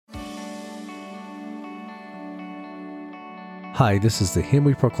Hi, this is the Hymn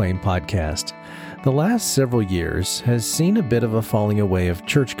We Proclaim podcast. The last several years has seen a bit of a falling away of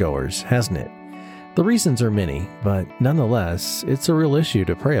churchgoers, hasn't it? The reasons are many, but nonetheless, it's a real issue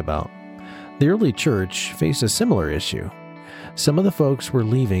to pray about. The early church faced a similar issue. Some of the folks were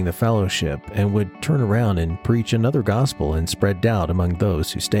leaving the fellowship and would turn around and preach another gospel and spread doubt among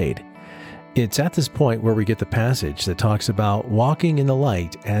those who stayed. It's at this point where we get the passage that talks about walking in the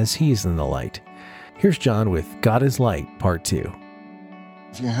light as He's in the light. Here's John with God is Light, Part 2.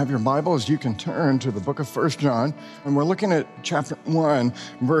 If you have your Bibles, you can turn to the book of 1 John, and we're looking at chapter 1,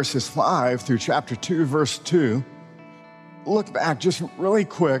 verses 5 through chapter 2, verse 2. Look back just really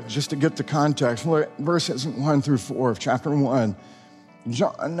quick, just to get the context. Look at verses 1 through 4 of chapter 1.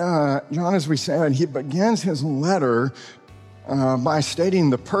 John, as we said, he begins his letter by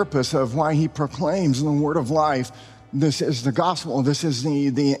stating the purpose of why he proclaims the word of life. This is the gospel. This is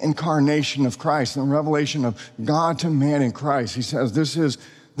the incarnation of Christ, the revelation of God to man in Christ. He says this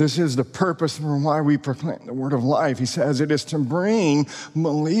is the purpose for why we proclaim the word of life. He says it is to bring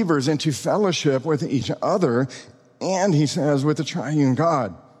believers into fellowship with each other, and he says with the triune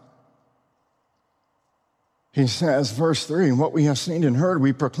God. He says, verse 3, what we have seen and heard,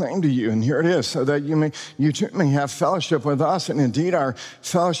 we proclaim to you. And here it is, so that you too may have fellowship with us. And indeed, our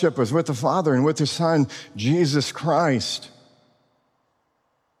fellowship is with the Father and with His Son, Jesus Christ.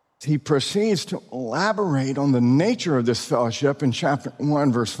 He proceeds to elaborate on the nature of this fellowship in chapter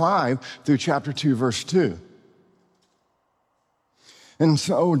 1, verse 5 through chapter 2, verse 2. And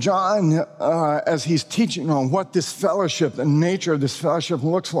so John, as he's teaching on what this fellowship, the nature of this fellowship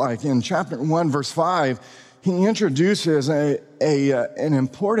looks like, in chapter 1, verse 5, he introduces an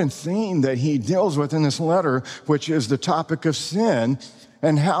important theme that he deals with in this letter, which is the topic of sin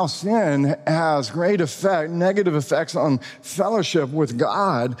and how sin has great effect, negative effects on fellowship with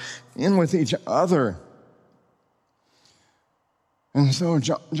God and with each other. And so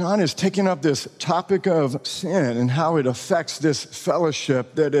John is taking up this topic of sin and how it affects this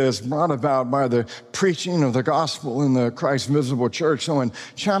fellowship that is brought about by the preaching of the gospel in the Christ visible church. So in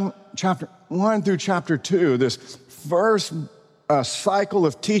chapter 1 through chapter 2, this first cycle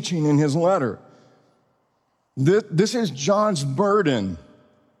of teaching in his letter, this is John's burden.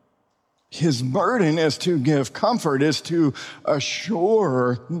 His burden is to give comfort, is to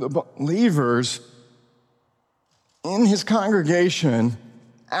assure the believers in his congregation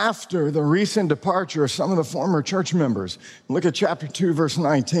after the recent departure of some of the former church members. Look at chapter 2, verse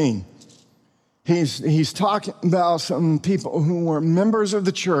 19. He's talking about some people who were members of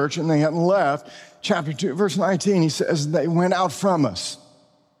the church and they had left. Chapter 2, verse 19, he says, they went out from us.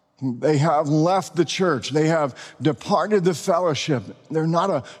 They have left the church. They have departed the fellowship. They're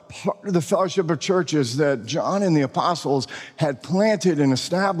not a part of the fellowship of churches that John and the apostles had planted and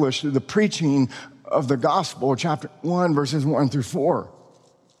established through the preaching of the gospel, chapter 1, verses 1 through 4.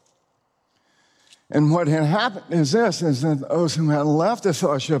 And what had happened is that those who had left the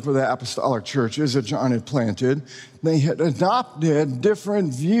fellowship of the apostolic churches that John had planted, they had adopted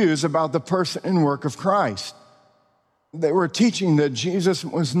different views about the person and work of Christ. They were teaching that Jesus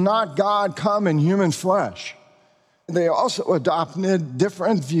was not God come in human flesh. They also adopted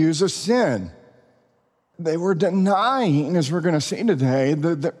different views of sin. They were denying, as we're going to see today,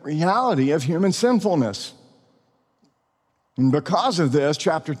 the reality of human sinfulness. And because of this,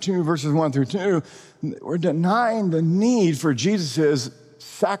 chapter 2, verses 1 through 2, we're denying the need for Jesus'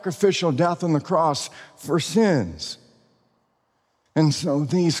 sacrificial death on the cross for sins. And so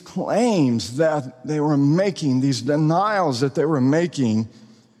these claims that they were making, these denials that they were making,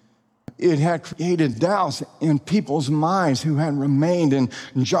 it had created doubts in people's minds who had remained in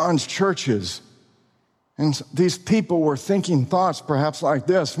John's churches. And so these people were thinking thoughts perhaps like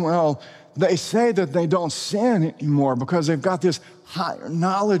this: well, they say that they don't sin anymore because they've got this higher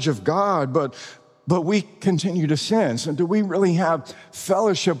knowledge of God, but we continue to sin. So do we really have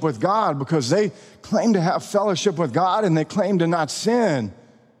fellowship with God? Because they claim to have fellowship with God and they claim to not sin.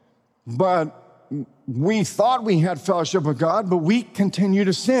 But we thought we had fellowship with God, but we continue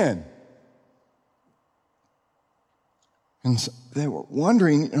to sin. And so they were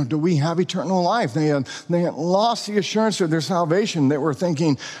wondering, do we have eternal life? They had lost the assurance of their salvation. They were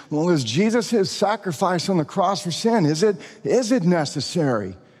thinking, well, is Jesus' sacrifice on the cross for sin? Is it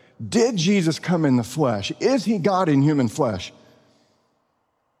necessary? Did Jesus come in the flesh? Is He God in human flesh?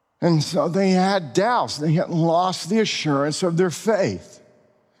 And so they had doubts. They had lost the assurance of their faith.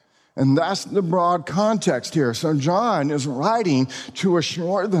 And that's the broad context here. So John is writing to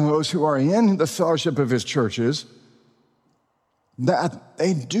assure those who are in the fellowship of his churches that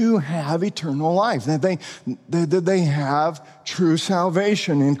they do have eternal life, that they have true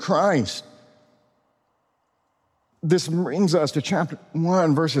salvation in Christ. This brings us to chapter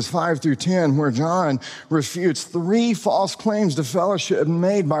 1, verses 5 through 10, where John refutes 3 false claims to fellowship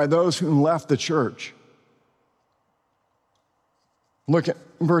made by those who left the church. Look at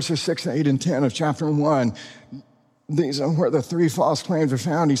verses 6, 8, and 10 of chapter 1. These are where the 3 false claims are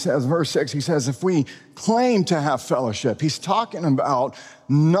found. He says, verse 6, he says, if we claim to have fellowship, he's talking about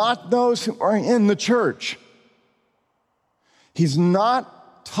not those who are in the church. He's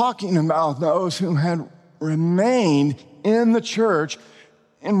not talking about those who had remained in the church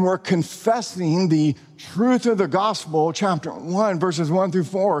and were confessing the truth of the gospel, chapter 1, verses 1 through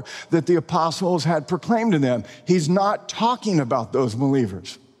 4, that the apostles had proclaimed to them. He's not talking about those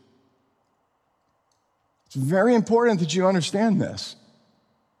believers. It's very important that you understand this.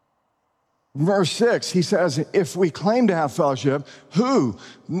 Verse 6, he says, if we claim to have fellowship, who?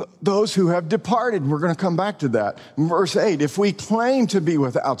 Those who have departed. We're going to come back to that. Verse 8, if we claim to be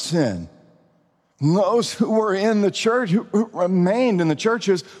without sin, those who were in the church, who remained in the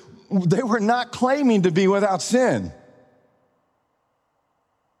churches, they were not claiming to be without sin.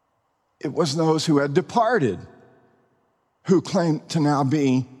 It was those who had departed who claimed to now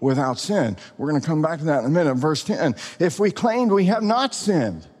be without sin. We're going to come back to that in a minute. Verse 10, if we claimed we have not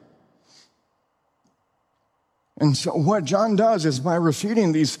sinned. And so what John does is by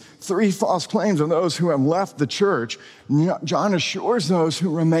refuting these 3 false claims of those who have left the church, John assures those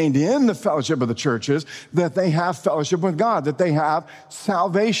who remained in the fellowship of the churches that they have fellowship with God, that they have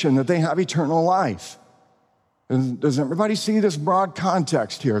salvation, that they have eternal life. Does everybody see this broad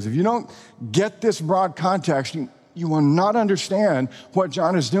context here? If you don't get this broad context, you will not understand what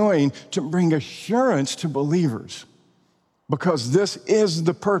John is doing to bring assurance to believers. Because this is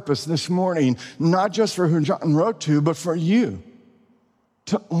the purpose this morning, not just for who John wrote to, but for you.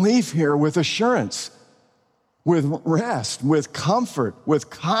 To leave here with assurance, with rest, with comfort, with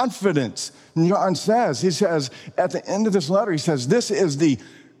confidence. And John says, he says, at the end of this letter, he says, this is the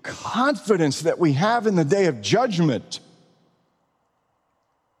confidence that we have in the day of judgment.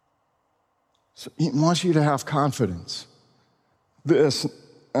 So he wants you to have confidence.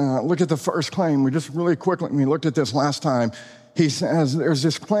 Look at the first claim. We just really quickly, we looked at this last time. He says there's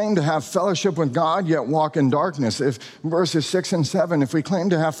this claim to have fellowship with God, yet walk in darkness. If verses 6 and 7, if we claim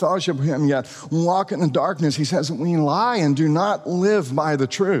to have fellowship with him, yet walk in the darkness, he says we lie and do not live by the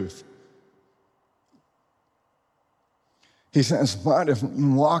truth. He says, but if we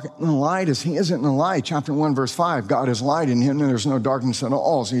walk in the light as he isn't in the light, chapter 1, verse 5, God is light in him and there's no darkness at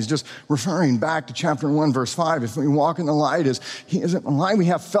all. So he's just referring back to chapter 1, verse 5. If we walk in the light as he isn't in the light, we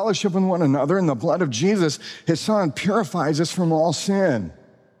have fellowship with one another, and the blood of Jesus, his son, purifies us from all sin.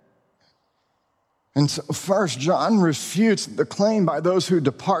 And so first, John refutes the claim by those who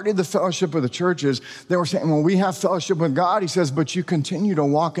departed the fellowship of the churches. They were saying, well, we have fellowship with God. He says, but you continue to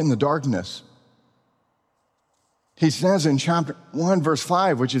walk in the darkness. He says in chapter 1, verse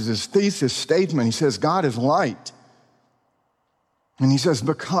 5, which is his thesis statement, he says, God is light. And he says,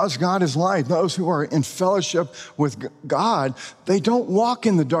 because God is light, those who are in fellowship with God, they don't walk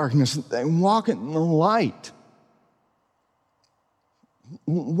in the darkness, they walk in the light.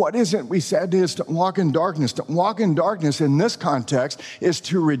 What is it we said is to walk in darkness? To walk in darkness in this context is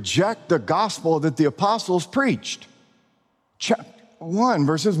to reject the gospel that the apostles preached. Chapter 1,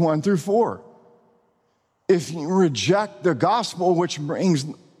 verses 1 through 4. If you reject the gospel, which brings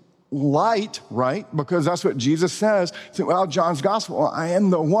light, right? Because that's what Jesus says throughout John's gospel. I am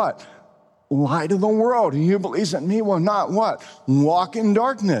the what? Light of the world. He who believes in me will not what? Walk in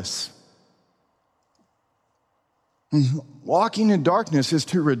darkness. Walking in darkness is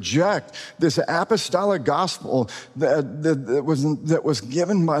to reject this apostolic gospel that was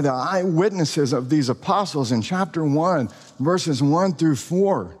given by the eyewitnesses of these apostles in chapter 1, verses 1 through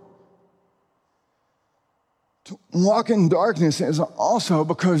 4. To walk in darkness is also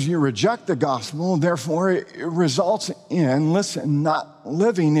because you reject the gospel, therefore it results in, listen, not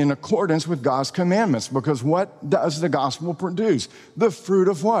living in accordance with God's commandments. Because what does the gospel produce? The fruit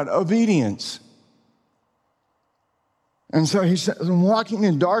of what? Obedience. And so he says, walking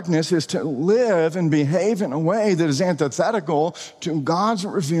in darkness is to live and behave in a way that is antithetical to God's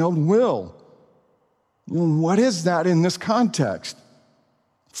revealed will. What is that in this context?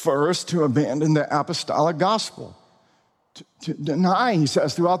 First, to abandon the apostolic gospel. To deny, he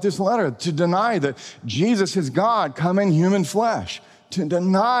says throughout this letter, to deny that Jesus is God come in human flesh. To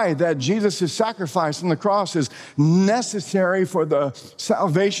deny that Jesus' sacrifice on the cross is necessary for the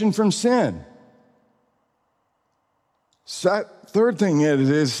salvation from sin. Third thing it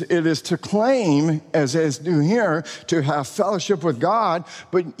is to claim, as is due here, to have fellowship with God,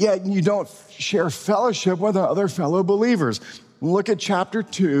 but yet you don't share fellowship with other fellow believers. Look at chapter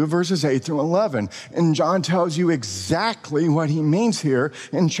 2, verses 8 through 11. And John tells you exactly what he means here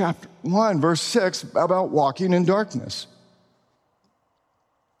in chapter 1, verse 6, about walking in darkness.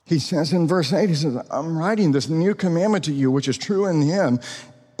 He says in verse 8, he says, I'm writing this new commandment to you, which is true in him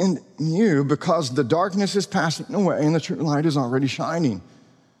and you, because the darkness is passing away and the true light is already shining.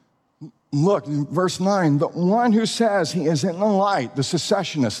 Look, verse 9, the one who says he is in the light, the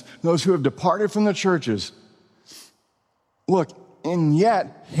secessionists, those who have departed from the churches, look, and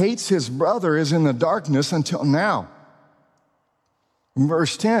yet hates his brother is in the darkness until now. In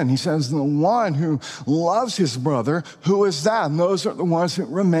verse 10, he says, the one who loves his brother, who is that? And those are the ones who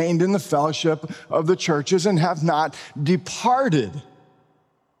remained in the fellowship of the churches and have not departed.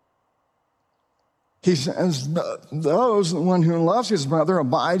 He says, the one who loves his brother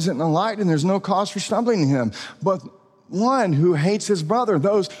abides in the light, and there's no cause for stumbling in him. But one who hates his brother,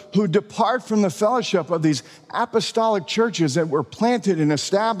 those who depart from the fellowship of these apostolic churches that were planted and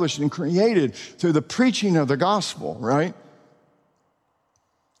established and created through the preaching of the gospel, right?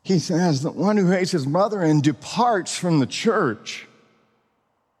 He says, the one who hates his brother and departs from the church,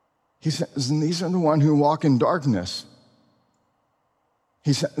 he says, and these are the one who walk in darkness.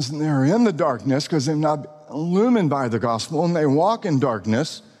 He says, and they're in the darkness because they're not illumined by the gospel, and they walk in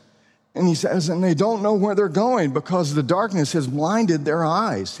darkness. And he says, and they don't know where they're going because the darkness has blinded their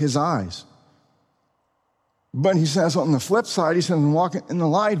eyes, his eyes. But he says on the flip side, he says, walk in the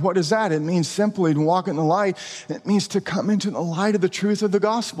light. What is that? It means simply to walk in the light. It means to come into the light of the truth of the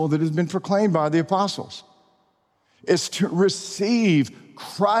gospel that has been proclaimed by the apostles. It's to receive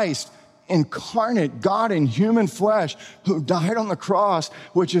Christ, incarnate God in human flesh, who died on the cross,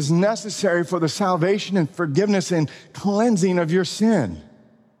 which is necessary for the salvation and forgiveness and cleansing of your sin.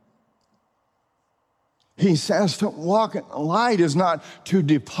 He says to walk in the light is not to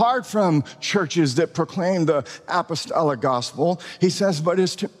depart from churches that proclaim the apostolic gospel. He says, but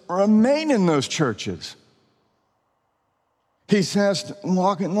is to remain in those churches. He says to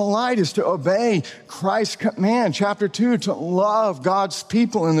walk in the light is to obey Christ's command, chapter 2, to love God's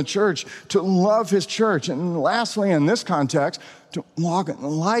people in the church, to love his church. And lastly, in this context, to walk in the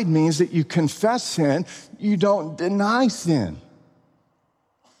light means that you confess sin, you don't deny sin.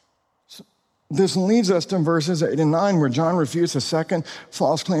 This leads us to verses 8 and 9, where John refutes a second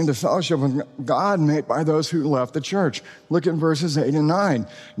false claim to fellowship with God made by those who left the church. Look at verses 8 and 9.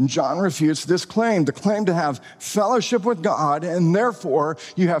 John refutes this claim, the claim to have fellowship with God, and therefore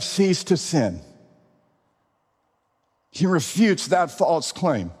you have ceased to sin. He refutes that false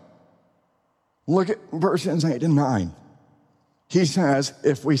claim. Look at verses 8 and 9. He says,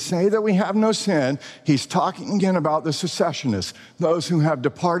 if we say that we have no sin, he's talking again about the secessionists, those who have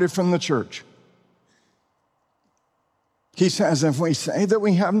departed from the church. He says, if we say that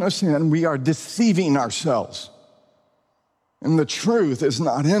we have no sin, we are deceiving ourselves, and the truth is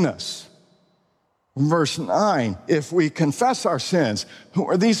not in us. Verse 9, if we confess our sins, who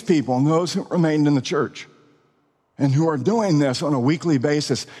are these people? And those who remained in the church and who are doing this on a weekly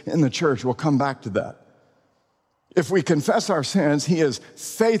basis in the church. We'll come back to that. If we confess our sins, he is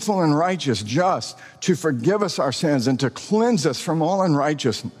faithful and righteous, just to forgive us our sins and to cleanse us from all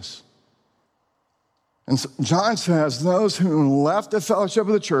unrighteousness. And so John says, those who left the fellowship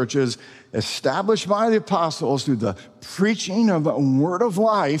of the churches, established by the apostles through the preaching of the word of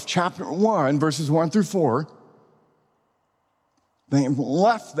life, chapter 1, verses 1 through 4, they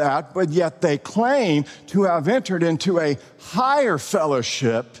left that, but yet they claim to have entered into a higher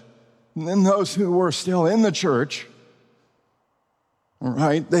fellowship than those who were still in the church.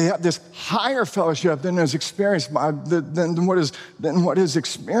 Right? They have this higher fellowship than is experienced by than what is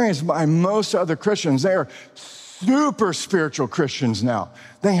experienced by most other Christians. They are super spiritual Christians now.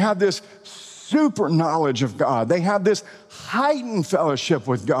 They have this super knowledge of God. They have this heightened fellowship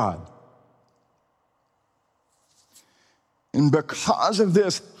with God. And because of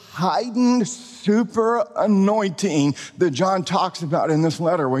this heightened super anointing that John talks about in this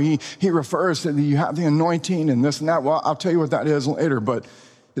letter, where he refers to you have the anointing and this and that. Well, I'll tell you what that is later, but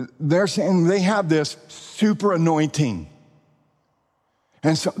they're saying they have this super anointing.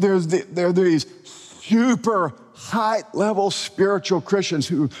 And so there are these super high level spiritual Christians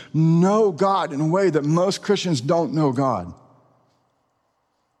who know God in a way that most Christians don't know God.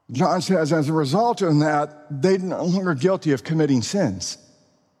 John says, as a result of that, they're no longer guilty of committing sins.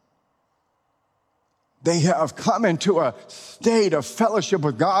 They have come into a state of fellowship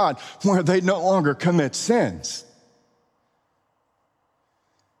with God where they no longer commit sins.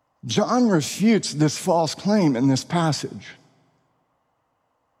 John refutes this false claim in this passage.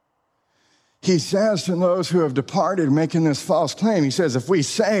 He says to those who have departed, making this false claim, he says, if we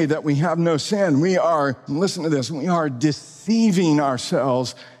say that we have no sin, we are, listen to this, we are deceiving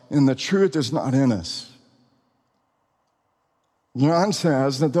ourselves and the truth is not in us. John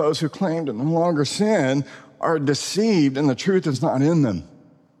says that those who claim to no longer sin are deceived and the truth is not in them.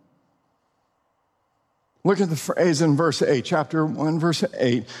 Look at the phrase in verse 8, chapter 1, verse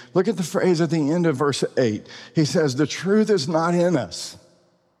 8. Look at the phrase at the end of verse 8. He says, the truth is not in us.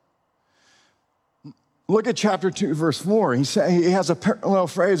 Look at chapter 2, verse 4. He has a parallel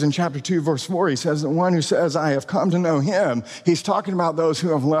phrase in chapter 2, verse 4. He says, the one who says, I have come to know him. He's talking about those who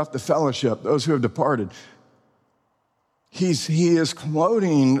have left the fellowship, those who have departed. He is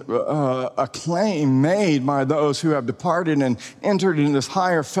quoting a claim made by those who have departed and entered in this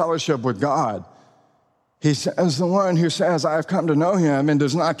higher fellowship with God. He says, the one who says, I have come to know him and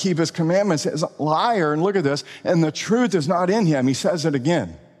does not keep his commandments is a liar. And look at this, and the truth is not in him. He says it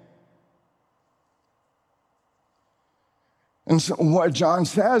again. And so what John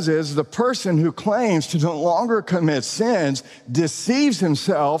says is the person who claims to no longer commit sins deceives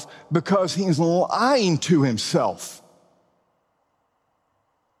himself because he's lying to himself.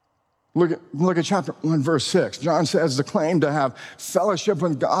 Look at chapter 1, verse 6. John says the claim to have fellowship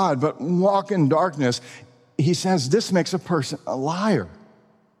with God but walk in darkness, he says this makes a person a liar.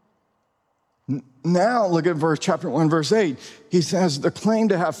 Now look at chapter 1, verse 8. He says the claim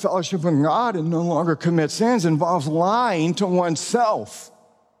to have fellowship with God and no longer commit sins involves lying to oneself.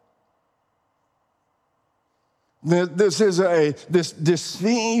 This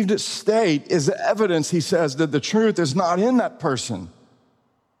deceived state is evidence, he says, that the truth is not in that person.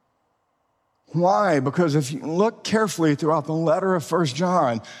 Why? Because if you look carefully throughout the letter of 1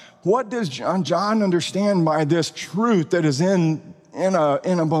 John, what does John understand by this truth that is in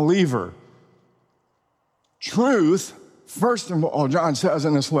a believer? Truth, first of all, John says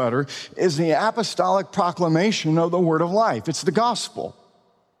in this letter, is the apostolic proclamation of the word of life. It's the gospel.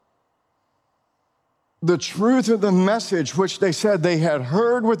 The truth of the message which they said they had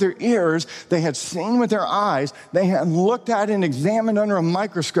heard with their ears, they had seen with their eyes, they had looked at and examined under a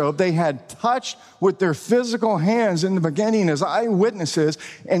microscope, they had touched with their physical hands in the beginning as eyewitnesses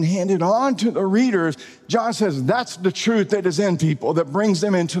and handed on to the readers. John says that's the truth that is in people that brings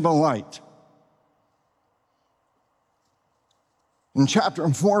them into the light. In chapter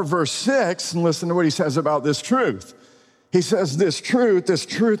 4, verse 6, and listen to what he says about this truth. He says this truth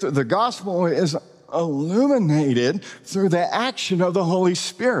of the gospel is illuminated through the action of the Holy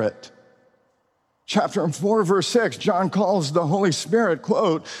Spirit. Chapter 4, verse 6, John calls the Holy Spirit,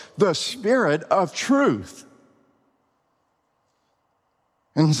 quote, the Spirit of truth.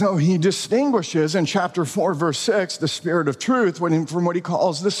 And so he distinguishes in chapter 4, verse 6, the Spirit of truth from what he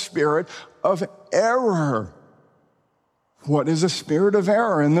calls the spirit of error. What is a spirit of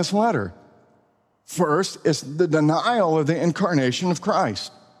error in this letter? First, it's the denial of the incarnation of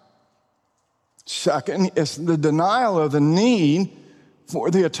Christ. Second, it's the denial of the need for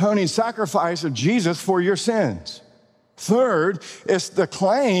the atoning sacrifice of Jesus for your sins. Third, it's the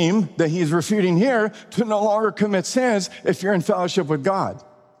claim that he's refuting here to no longer commit sins if you're in fellowship with God.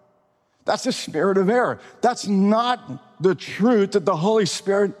 That's the spirit of error. That's not the truth that the Holy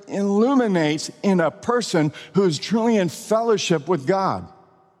Spirit illuminates in a person who is truly in fellowship with God.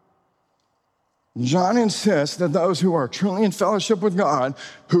 John insists that those who are truly in fellowship with God,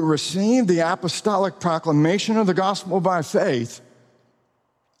 who receive the apostolic proclamation of the gospel by faith,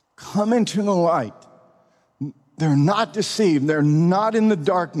 come into the light. They're not deceived. They're not in the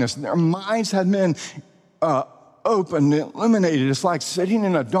darkness. Their minds have been opened, illuminated. It's like sitting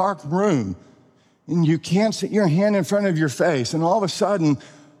in a dark room and you can't sit your hand in front of your face and all of a sudden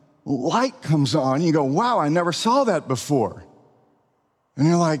light comes on and you go, wow, I never saw that before. And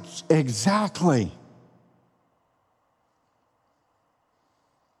you're like, exactly.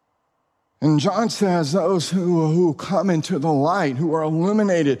 And John says those who come into the light, who are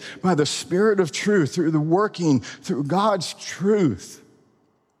illuminated by the Spirit of truth through God's truth,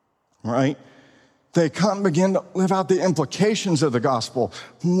 right? They begin to live out the implications of the gospel.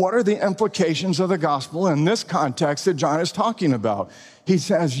 What are the implications of the gospel in this context that John is talking about? He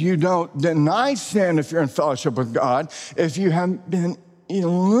says you don't deny sin if you're in fellowship with God, if you have been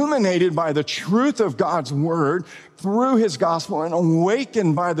illuminated by the truth of God's word through his gospel and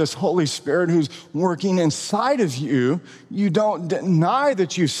awakened by this Holy Spirit who's working inside of you. You don't deny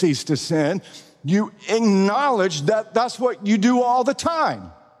that you cease to sin. You acknowledge that that's what you do all the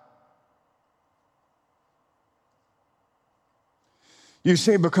time. You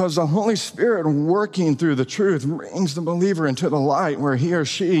see, because the Holy Spirit working through the truth brings the believer into the light where he or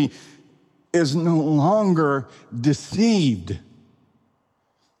she is no longer deceived.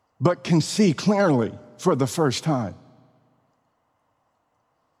 but can see clearly for the first time.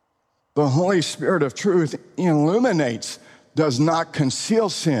 The Holy Spirit of truth illuminates, does not conceal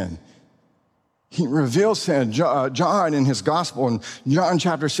sin. He reveals sin. John in his gospel, in John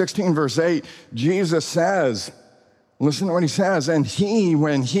chapter 16, verse 8, Jesus says, listen to what he says, and he,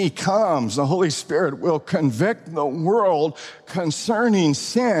 when he comes, the Holy Spirit will convict the world concerning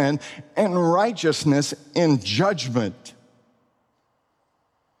sin and righteousness in judgment.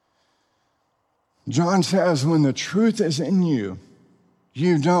 John says, when the truth is in you,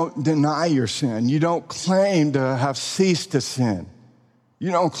 you don't deny your sin. You don't claim to have ceased to sin.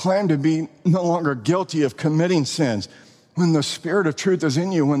 You don't claim to be no longer guilty of committing sins. When the Spirit of truth is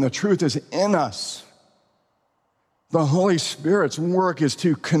in you, when the truth is in us, the Holy Spirit's work is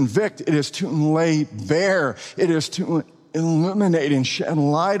to convict, it is to lay bare, it is to illuminate and shed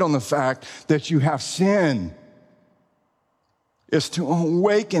light on the fact that you have sin. It's to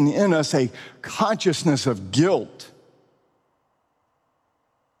awaken in us a consciousness of guilt,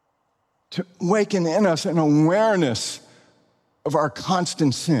 to awaken in us an awareness of our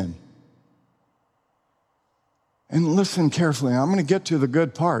constant sin. And listen carefully. I'm going to get to the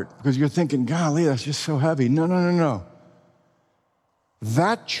good part because you're thinking, golly, that's just so heavy. No.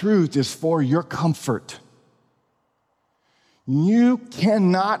 That truth is for your comfort. You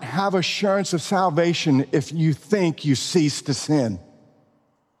cannot have assurance of salvation if you think you cease to sin.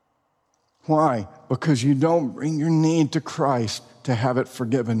 Why? Because you don't bring your need to Christ to have it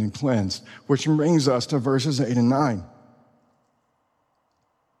forgiven and cleansed, which brings us to verses 8 and 9.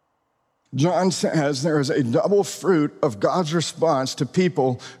 John says there is a double fruit of God's response to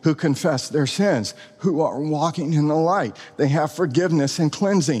people who confess their sins, who are walking in the light. They have forgiveness and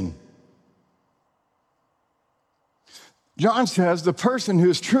cleansing. John says the person who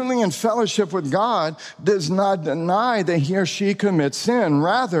is truly in fellowship with God does not deny that he or she commits sin.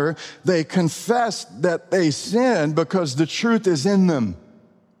 Rather, they confess that they sin because the truth is in them.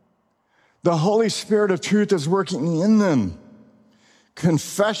 The Holy Spirit of truth is working in them.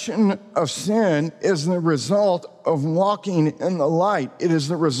 Confession of sin is the result of walking in the light. It is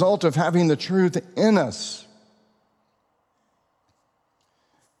the result of having the truth in us.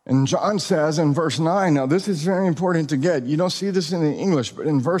 And John says in verse 9, now this is very important to get. You don't see this in the English, but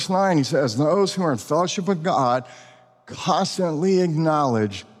in verse 9 he says, those who are in fellowship with God constantly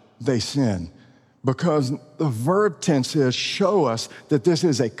acknowledge they sin. Because the verb tense is show us that this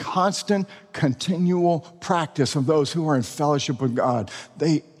is a constant, continual practice of those who are in fellowship with God.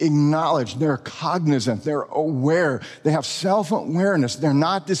 They acknowledge, they're cognizant, they're aware, they have self-awareness, they're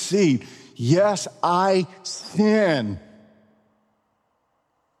not deceived. Yes, I sin.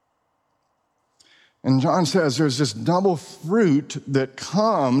 And John says there's this double fruit that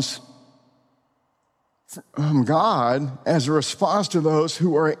comes from God as a response to those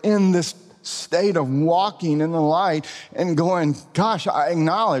who are in this state of walking in the light and going, gosh, I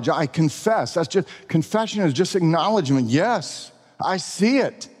acknowledge, I confess. That's just, confession is just acknowledgement. Yes, I see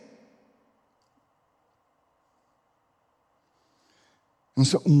it. And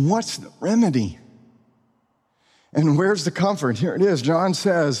so what's the remedy? And where's the comfort? Here it is. John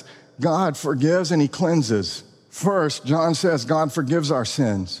says, God forgives and he cleanses. First, John says God forgives our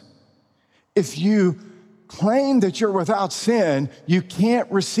sins. If you claim that you're without sin, you can't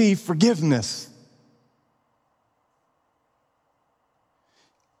receive forgiveness.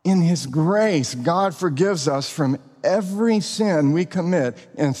 In his grace, God forgives us from every sin we commit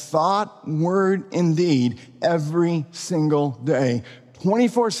in thought, word, and deed every single day.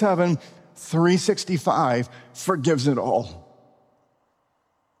 24/7, 365, forgives it all.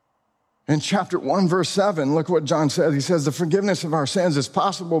 In chapter 1, verse 7, look what John says. He says, the forgiveness of our sins is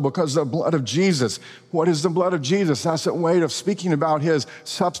possible because of the blood of Jesus. What is the blood of Jesus? That's a way of speaking about his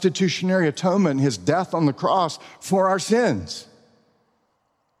substitutionary atonement, his death on the cross for our sins.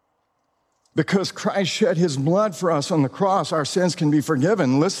 Because Christ shed his blood for us on the cross, our sins can be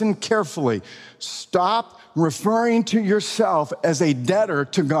forgiven. Listen carefully. Stop referring to yourself as a debtor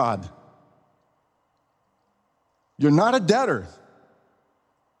to God. You're not a debtor.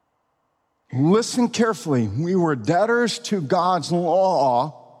 Listen carefully. We were debtors to God's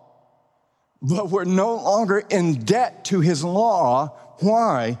law, but we're no longer in debt to his law.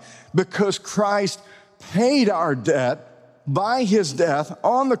 Why? Because Christ paid our debt by his death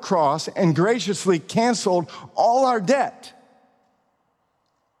on the cross and graciously canceled all our debt.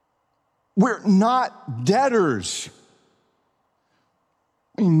 We're not debtors.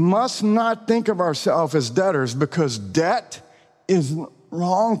 We must not think of ourselves as debtors because debt is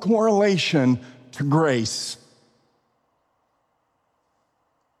wrong correlation to grace.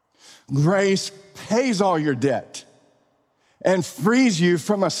 Grace pays all your debt. and frees you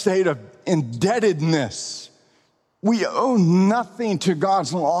from a state of indebtedness. We owe nothing to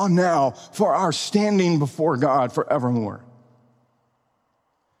God's law now for our standing before God forevermore.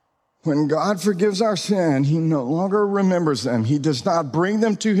 When God forgives our sin, he no longer remembers them. He does not bring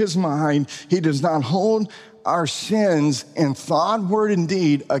them to his mind. He does not hold our sins in thought, word, and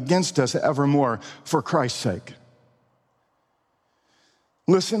deed against us evermore for Christ's sake.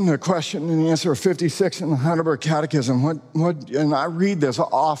 Listen to question and answer 56 in the Heidelberg Catechism. And I read this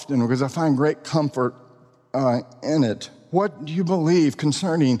often because I find great comfort in it. What do you believe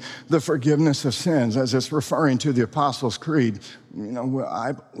concerning the forgiveness of sins, as it's referring to the Apostles' Creed?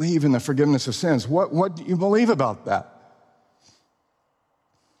 I believe in the forgiveness of sins. What do you believe about that?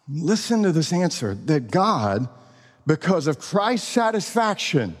 Listen to this answer, that God, because of Christ's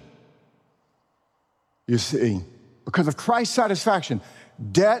satisfaction, you see, because of Christ's satisfaction,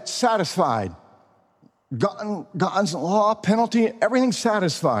 debt satisfied, God's law, penalty, everything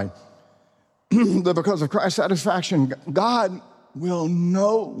satisfied. That because of Christ's satisfaction, God will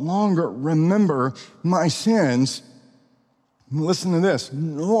no longer remember my sins. Listen to this,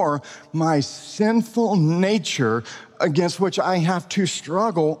 nor my sinful nature against which I have to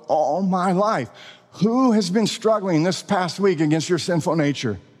struggle all my life. Who has been struggling this past week against your sinful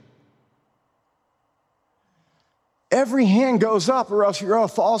nature? Every hand goes up or else you're a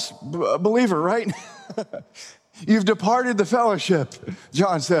false believer, right? You've departed the fellowship,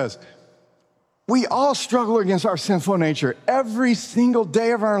 John says. We all struggle against our sinful nature every single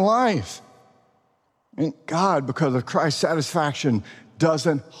day of our life. And God, because of Christ's satisfaction,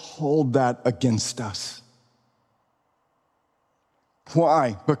 doesn't hold that against us.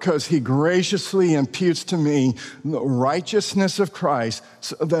 Why? Because he graciously imputes to me the righteousness of Christ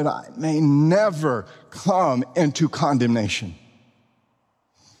so that I may never come into condemnation.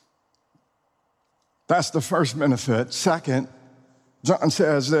 That's the first benefit. Second, John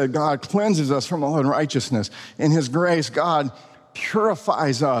says that God cleanses us from all unrighteousness. In his grace, God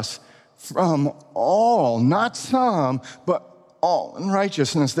purifies us from all, not some, but all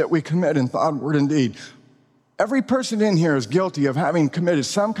unrighteousness that we commit in thought, word, and deed. Every person in here is guilty of having committed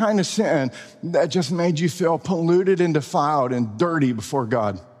some kind of sin that just made you feel polluted and defiled and dirty before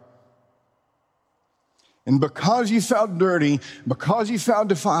God. And because you felt dirty, because you felt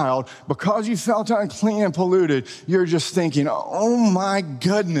defiled, because you felt unclean and polluted, you're just thinking, oh my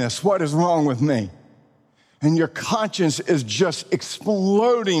goodness, what is wrong with me? And your conscience is just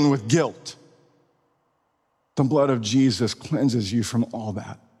exploding with guilt. The blood of Jesus cleanses you from all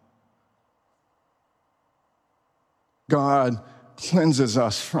that. God cleanses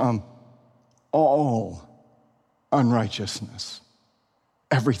us from all unrighteousness,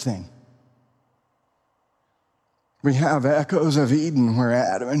 everything. We have echoes of Eden where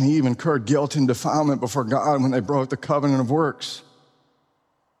Adam and Eve incurred guilt and defilement before God when they broke the covenant of works.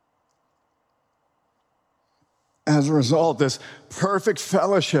 As a result, this perfect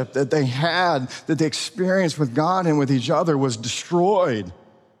fellowship that they had, that they experienced with God and with each other was destroyed.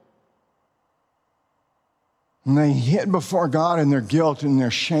 And they hid before God in their guilt and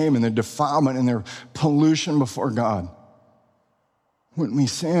their shame and their defilement and their pollution before God. When we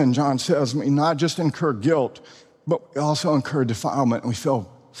sin, John says, we not just incur guilt, but we also incur defilement, and we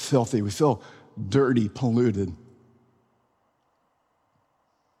feel filthy, we feel dirty, polluted.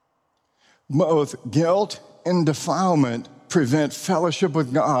 Both guilt and defilement prevent fellowship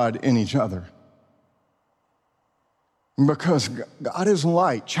with God and each other. Because God is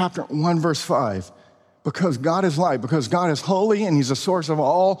light, chapter 1, verse 5. Because God is light, because God is holy and he's the source of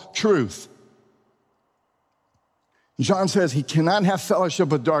all truth. John says he cannot have fellowship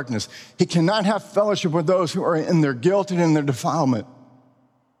with darkness. He cannot have fellowship with those who are in their guilt and in their defilement.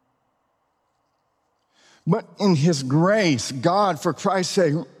 But in his grace, God, for Christ's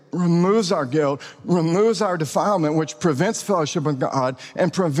sake, removes our guilt, removes our defilement, which prevents fellowship with God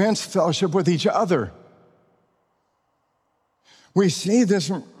and prevents fellowship with each other. We see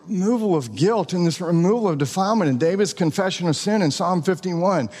this removal of guilt and this removal of defilement in David's confession of sin in Psalm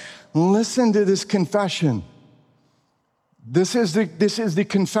 51. Listen to this confession. This is the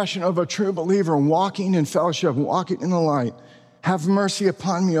confession of a true believer walking in fellowship, walking in the light. Have mercy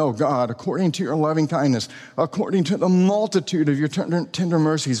upon me, O God, according to your loving kindness, according to the multitude of your tender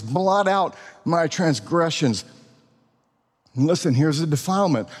mercies. Blot out my transgressions. And listen, here's the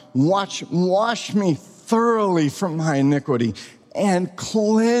defilement. Wash me thoroughly from my iniquity and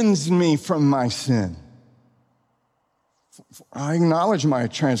cleanse me from my sin. I acknowledge my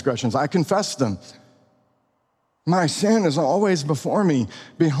transgressions. I confess them. My sin is always before me.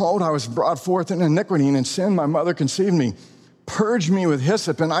 Behold, I was brought forth in iniquity, and in sin my mother conceived me. Purge me with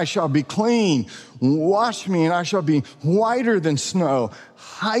hyssop, and I shall be clean. Wash me, and I shall be whiter than snow.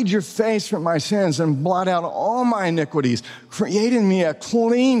 Hide your face from my sins and blot out all my iniquities. Create in me a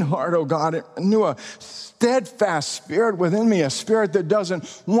clean heart, O God, and renew a steadfast spirit within me, a spirit that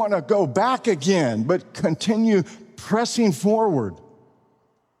doesn't want to go back again, but continue pressing forward.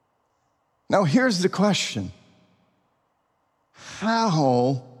 Now, here's the question.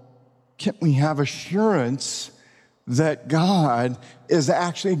 How can we have assurance that God is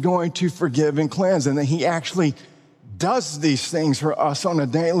actually going to forgive and cleanse, and that he actually does these things for us on a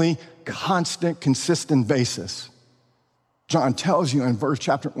daily, constant, consistent basis? John tells you in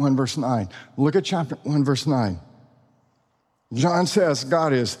chapter 1, verse 9. Look at chapter 1, verse 9. John says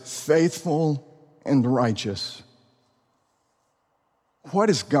God is faithful and righteous.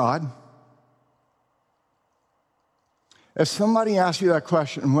 What is God? If somebody asked you that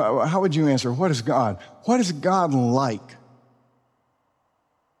question, how would you answer? What is God? What is God like?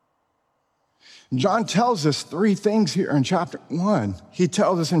 John tells us three things here in chapter 1. He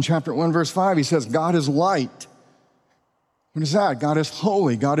tells us in chapter 1, verse 5, he says, God is light. What is that? God is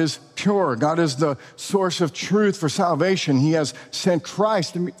holy. God is pure. God is the source of truth for salvation. He has sent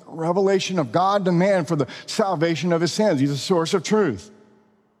Christ, the revelation of God to man for the salvation of his sins. He's the source of truth.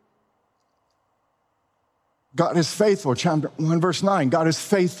 God is faithful. Chapter 1, verse 9. God is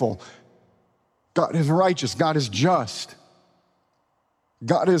faithful. God is righteous. God is just.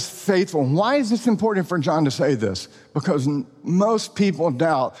 God is faithful. Why is this important for John to say this? Because most people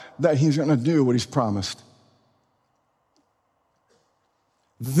doubt that he's going to do what he's promised.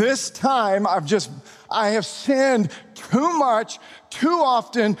 This time, I have sinned too much, too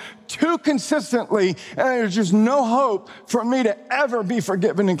often, too consistently, and there's just no hope for me to ever be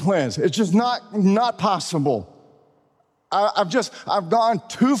forgiven and cleansed. It's just not possible. I've gone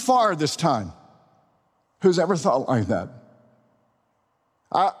too far this time. Who's ever thought like that?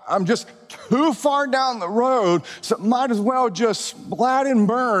 I'm just too far down the road, so might as well just splat and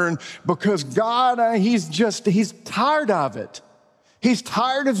burn, because God, he's tired of it. He's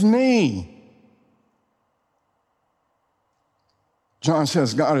tired of me. John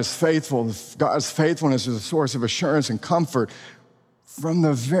says God is faithful. God's faithfulness is a source of assurance and comfort. From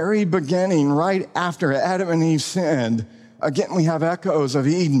the very beginning, right after Adam and Eve sinned, again, we have echoes of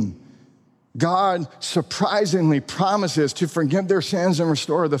Eden. God surprisingly promises to forgive their sins and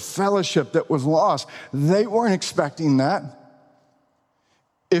restore the fellowship that was lost. They weren't expecting that.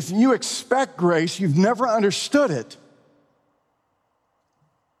 If you expect grace, you've never understood it.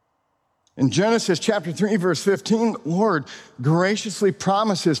 In Genesis chapter 3, verse 15, the Lord graciously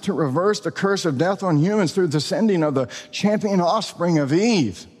promises to reverse the curse of death on humans through the sending of the champion offspring of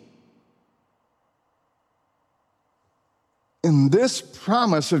Eve. And this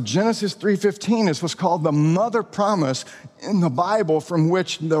promise of Genesis 3:15 is what's called the mother promise in the Bible, from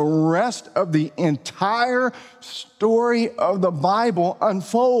which the rest of the entire story of the Bible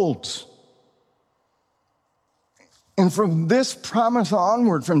unfolds. And from this promise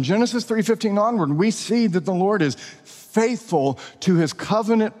onward, from Genesis 3:15 onward, we see that the Lord is faithful to his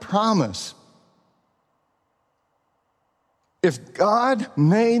covenant promise. If God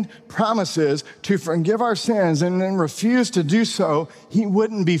made promises to forgive our sins and then refused to do so, he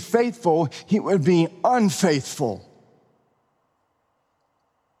wouldn't be faithful, he would be unfaithful.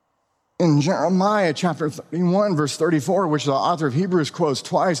 In Jeremiah chapter 31, verse 34, which the author of Hebrews quotes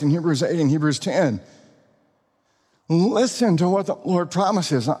twice in Hebrews 8 and Hebrews 10, listen to what the Lord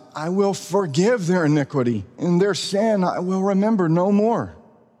promises. I will forgive their iniquity, and their sin I will remember no more.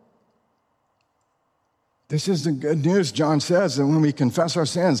 This is the good news. John says that when we confess our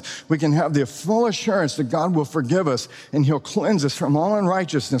sins, we can have the full assurance that God will forgive us and he'll cleanse us from all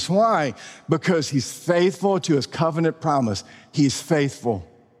unrighteousness. Why? Because he's faithful to his covenant promise. He's faithful.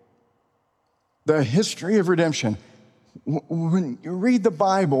 The history of redemption. When you read the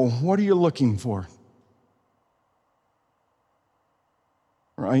Bible, what are you looking for?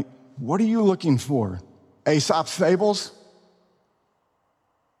 Right? What are you looking for? Aesop's fables?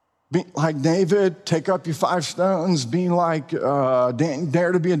 Be like David, take up your 5 stones, be like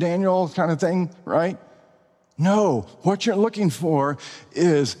dare to be a Daniel kind of thing, right? No, what you're looking for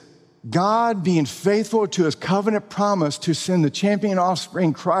is God being faithful to his covenant promise to send the champion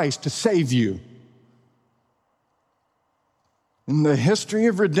offspring Christ to save you. And the history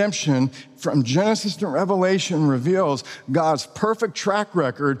of redemption from Genesis to Revelation reveals God's perfect track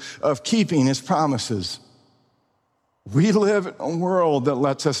record of keeping his promises. We live in a world that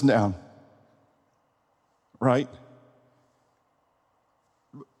lets us down, right?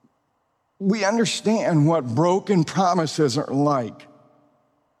 We understand what broken promises are like.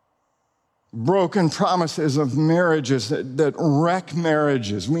 broken promises of marriages that wreck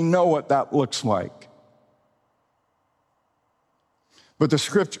marriages. We know what that looks like. But the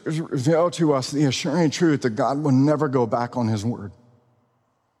scriptures reveal to us the assuring truth that God will never go back on his word.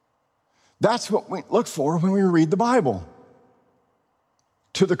 That's what we look for when we read the Bible.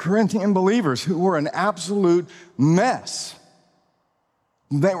 To the Corinthian believers who were an absolute mess.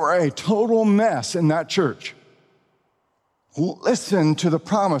 They were a total mess in that church. Listen to the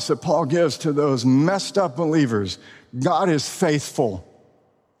promise that Paul gives to those messed up believers. God is faithful,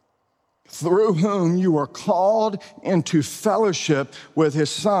 through whom you are called into fellowship with his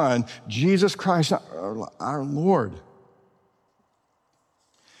Son, Jesus Christ our Lord.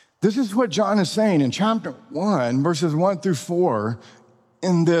 This is what John is saying in chapter 1, verses 1 through 4,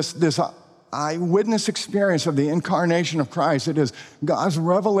 in this eyewitness experience of the incarnation of Christ. It is God's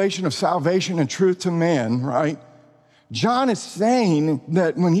revelation of salvation and truth to man, right? John is saying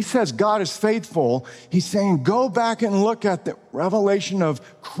that when he says God is faithful, he's saying go back and look at the revelation of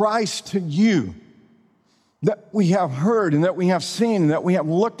Christ to you that we have heard and that we have seen and that we have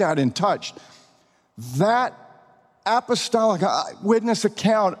looked at and touched. That apostolic witness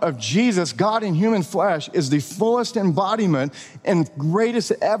account of Jesus, God in human flesh, is the fullest embodiment and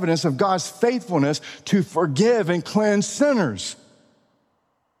greatest evidence of God's faithfulness to forgive and cleanse sinners.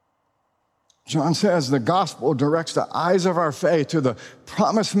 John says the gospel directs the eyes of our faith to the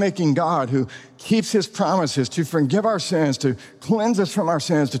promise-making God who keeps his promises to forgive our sins, to cleanse us from our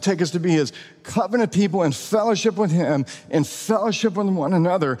sins, to take us to be his covenant people in fellowship with him, in fellowship with one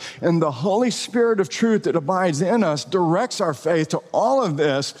another. And the Holy Spirit of truth that abides in us directs our faith to all of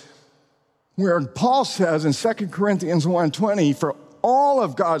this, where Paul says in 2 Corinthians 1:20, for all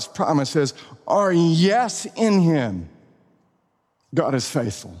of God's promises are yes in him. God is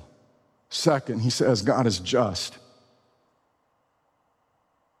faithful. Second, he says God is just.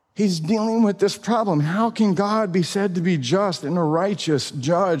 He's dealing with this problem. How can God be said to be just and a righteous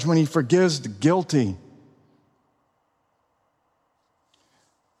judge when he forgives the guilty?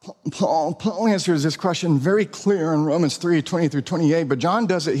 Paul answers this question very clear in Romans 3:20 through 28, but John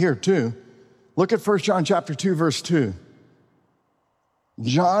does it here too. Look at 1 John chapter 2, verse 2.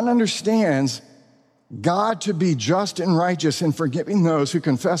 John understands God to be just and righteous in forgiving those who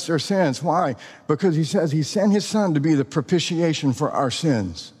confess their sins. Why? Because he says he sent his Son to be the propitiation for our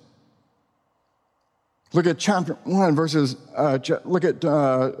sins. Look at chapter 1 verses,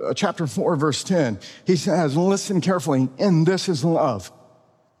 chapter 4, verse 10. He says, listen carefully, and this is love.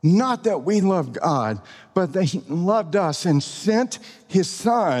 Not that we love God, but that he loved us and sent his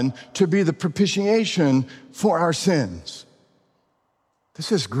Son to be the propitiation for our sins.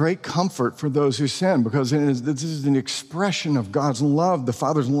 This is great comfort for those who sin because this is an expression of God's love, the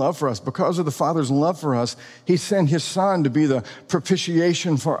Father's love for us. Because of the Father's love for us, he sent his Son to be the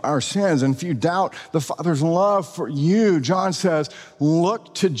propitiation for our sins. And if you doubt the Father's love for you, John says,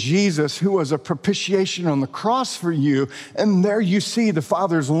 look to Jesus, who was a propitiation on the cross for you, and there you see the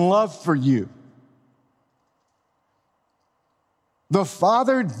Father's love for you. The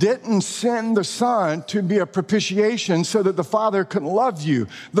Father didn't send the Son to be a propitiation so that the Father could love you.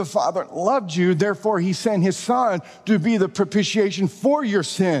 The Father loved you, therefore he sent his Son to be the propitiation for your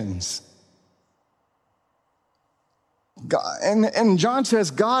sins. And John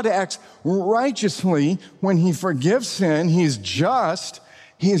says God acts righteously when he forgives sin. He's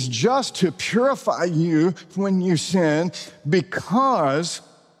just to purify you when you sin because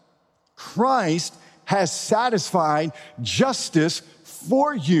Christ has satisfied justice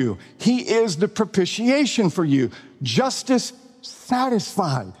for you. He is the propitiation for you. Justice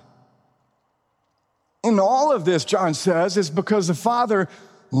satisfied. And all of this, John says, is because the Father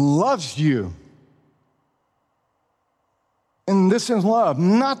loves you. And this is love.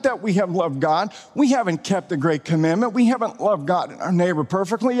 Not that we have loved God. We haven't kept the great commandment. We haven't loved God and our neighbor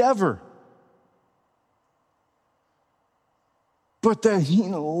perfectly ever. But that he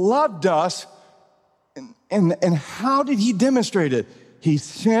loved us. And how did he demonstrate it? He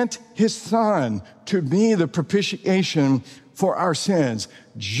sent his Son to be the propitiation for our sins.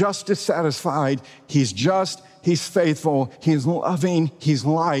 Justice satisfied. He's just, he's faithful, he's loving, he's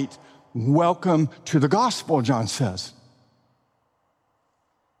light. Welcome to the gospel, John says.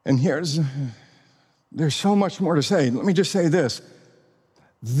 And there's so much more to say. Let me just say this.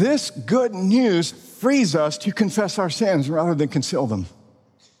 This good news frees us to confess our sins rather than conceal them.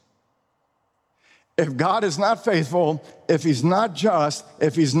 If God is not faithful, if he's not just,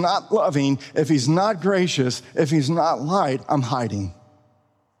 if he's not loving, if he's not gracious, if he's not light, I'm hiding.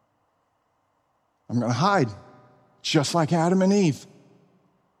 I'm going to hide, just like Adam and Eve.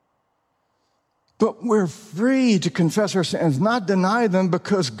 But we're free to confess our sins, not deny them,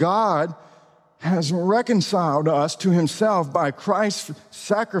 because God has reconciled us to himself by Christ's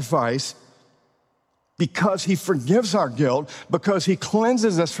sacrifice, because he forgives our guilt, because he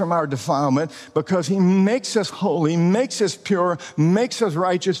cleanses us from our defilement, because he makes us holy, makes us pure, makes us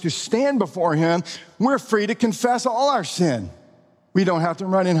righteous to stand before him, we're free to confess all our sin. We don't have to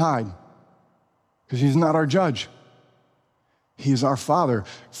run and hide, because he's not our judge. He's our Father.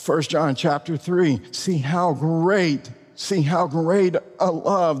 1 John chapter 3, see how great a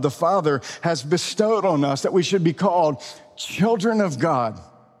love the Father has bestowed on us, that we should be called children of God.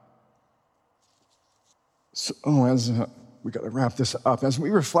 So we got to wrap this up. As we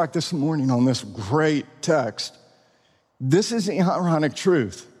reflect this morning on this great text, this is the ironic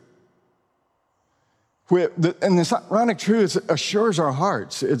truth. And this ironic truth assures our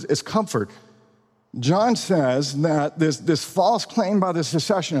hearts. It's comfort. John says that this false claim by the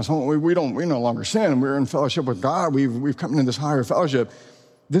secessionists, we no longer sin, we're in fellowship with God, we've come into this higher fellowship.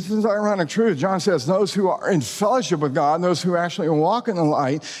 This is the ironic truth. John says those who are in fellowship with God, those who actually walk in the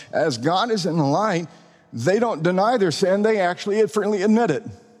light, as God is in the light, they don't deny their sin, they actually freely admit it.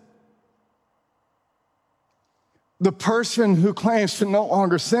 The person who claims to no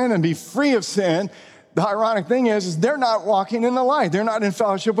longer sin and be free of sin, the ironic thing is they're not walking in the light. They're not in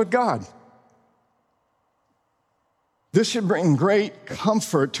fellowship with God. This should bring great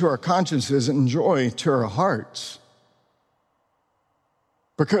comfort to our consciences and joy to our hearts,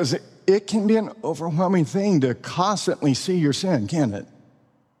 because it can be an overwhelming thing to constantly see your sin, can't it?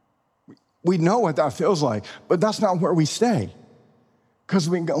 We know what that feels like, but that's not where we stay, because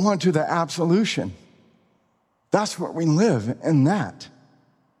we go on to the absolution. That's where we live, in that.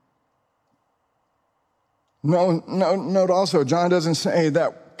 Note also, John doesn't say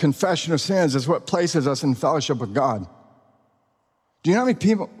that confession of sins is what places us in fellowship with God. Do you know how many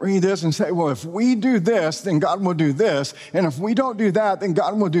people read this and say, well, if we do this, then God will do this, and if we don't do that, then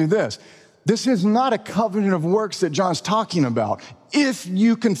God will do this? This is not a covenant of works that John's talking about. If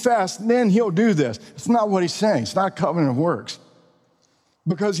you confess, then he'll do this. It's not what he's saying. It's not a covenant of works.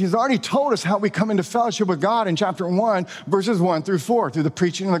 Because he's already told us how we come into fellowship with God in chapter 1, verses 1 through 4, through the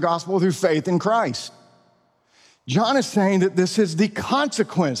preaching of the gospel, through faith in Christ. John is saying that this is the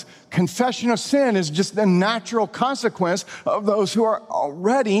consequence. Confession of sin is just the natural consequence of those who are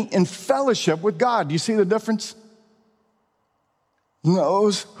already in fellowship with God. Do you see the difference?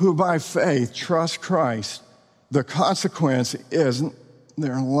 Those who by faith trust Christ, the consequence is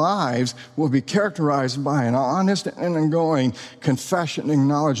their lives will be characterized by an honest and ongoing confession and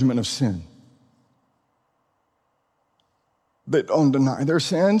acknowledgement of sin. They don't deny their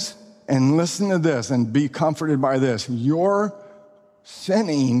sins. And listen to this and be comforted by this. Your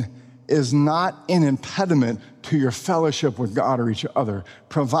sinning is not an impediment to your fellowship with God or each other,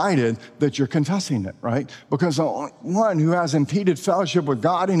 provided that you're confessing it, right? Because the only one who has impeded fellowship with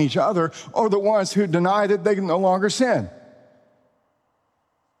God and each other are the ones who deny that they can no longer sin,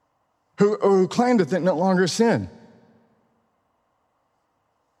 who claim that they no longer sin.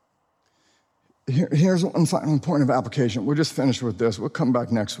 Here's one final point of application. We'll just finish with this. We'll come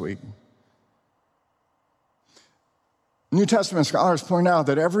back next week. New Testament scholars point out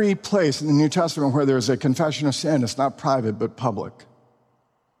that every place in the New Testament where there's a confession of sin, it's not private but public.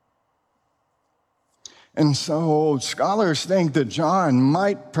 And so scholars think that John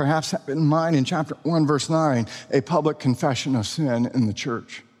might perhaps have in mind in chapter 1, verse 9, a public confession of sin in the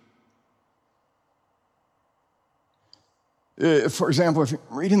church. For example, if you're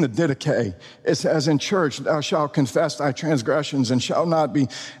reading the Didache, it says, in church, thou shalt confess thy transgressions and shall not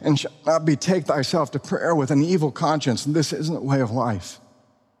betake thyself to prayer with an evil conscience. And this isn't the way of life.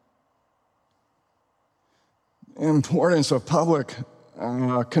 The importance of public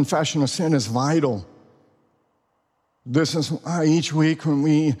confession of sin is vital. This is why each week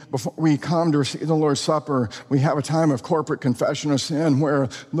before we come to receive the Lord's Supper, we have a time of corporate confession of sin where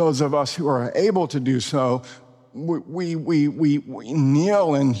those of us who are able to do so, we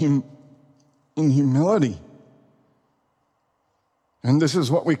kneel in humility. And this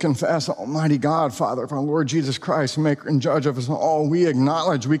is what we confess: Almighty God, Father of our Lord Jesus Christ, maker and judge of us all. We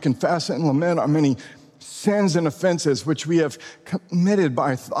acknowledge, we confess and lament our many sins and offenses which we have committed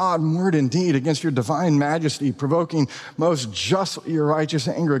by thought, word, and deed against your divine majesty, provoking most justly your righteous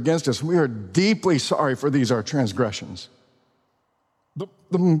anger against us. We are deeply sorry for these our transgressions.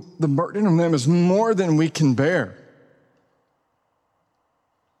 The burden of them is more than we can bear.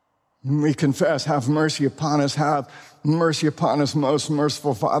 We confess, have mercy upon us, most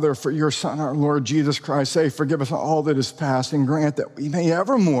merciful Father, for your Son, our Lord Jesus Christ. Say, forgive us all that is past, and grant that we may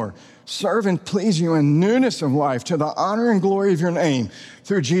evermore serve and please you in newness of life, to the honor and glory of your name,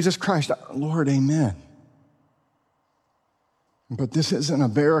 through Jesus Christ our Lord. Amen. But this isn't a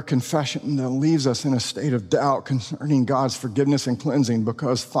bare confession that leaves us in a state of doubt concerning God's forgiveness and cleansing,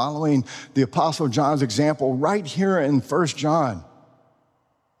 because following the Apostle John's example right here in 1 John,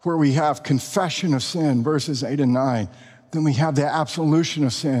 where we have confession of sin, verses 8 and 9, then we have the absolution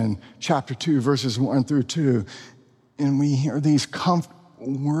of sin, chapter 2, verses 1 through 2, and we hear these comfortable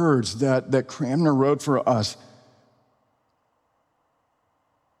words that Cranmer wrote for us.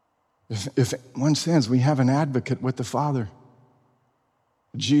 If one sins, we have an advocate with the Father,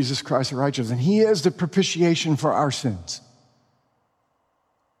 Jesus Christ the righteous, and he is the propitiation for our sins.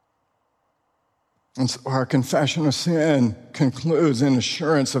 And so our confession of sin concludes in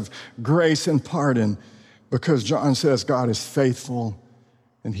assurance of grace and pardon, because John says God is faithful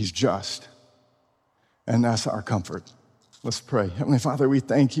and he's just. And that's our comfort. Let's pray. Heavenly Father, we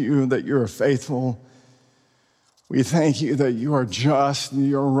thank you that you're faithful. We thank you that you are just and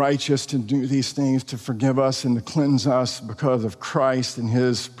you're righteous to do these things, to forgive us and to cleanse us because of Christ and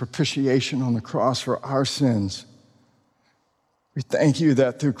his propitiation on the cross for our sins. We thank you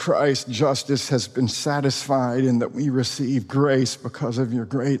that through Christ, justice has been satisfied and that we receive grace because of your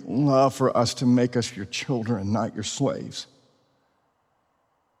great love for us to make us your children, not your slaves.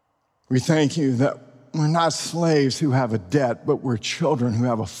 We thank you that we're not slaves who have a debt, but we're children who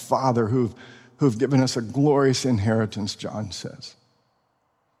have a Father who've given us a glorious inheritance, John says.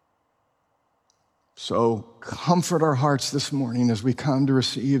 So comfort our hearts this morning as we come to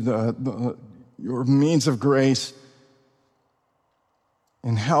receive your means of grace,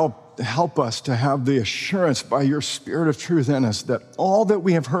 and help us to have the assurance by your Spirit of truth in us that all that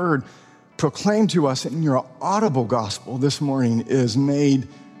we have heard proclaimed to us in your audible gospel this morning is made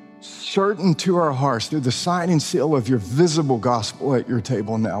certain to our hearts through the sign and seal of your visible gospel at your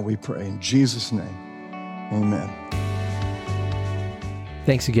table now, we pray. In Jesus' name, amen.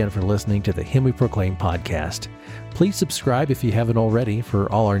 Thanks again for listening to the Hymn We Proclaim podcast. Please subscribe if you haven't already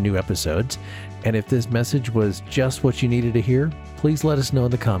for all our new episodes. And if this message was just what you needed to hear, please let us know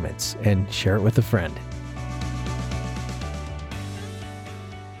in the comments and share it with a friend.